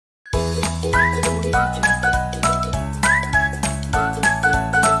The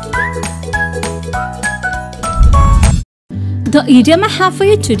idiom I have for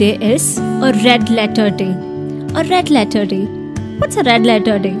you today is a red letter day. A red letter day. What's a red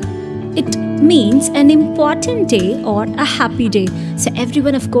letter day? It means an important day or a happy day. So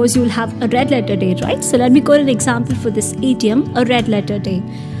everyone, of course, you will have a red letter day, right? So let me quote an example for this idiom, a red letter day.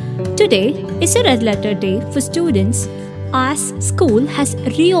 Today is a red letter day for students as school has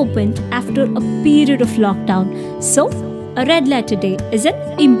reopened after a period of lockdown. So a red letter day is an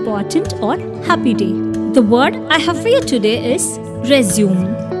important or happy day. The word I have for you today is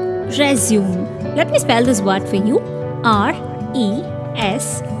resume. Resume. Let me spell this word for you. R-E-S-U-M-E.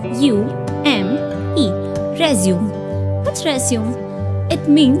 Resume. What's resume? It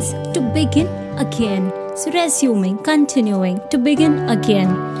means to begin again. So resuming, continuing, to begin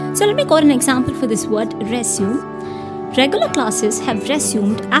again. So let me quote an example for this word resume. Regular classes have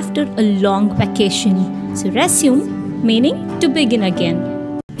resumed after a long vacation. So resume meaning to begin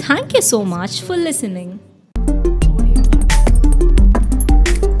again. Thank you so much for listening.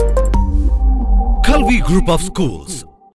 Kalvi Group of Schools,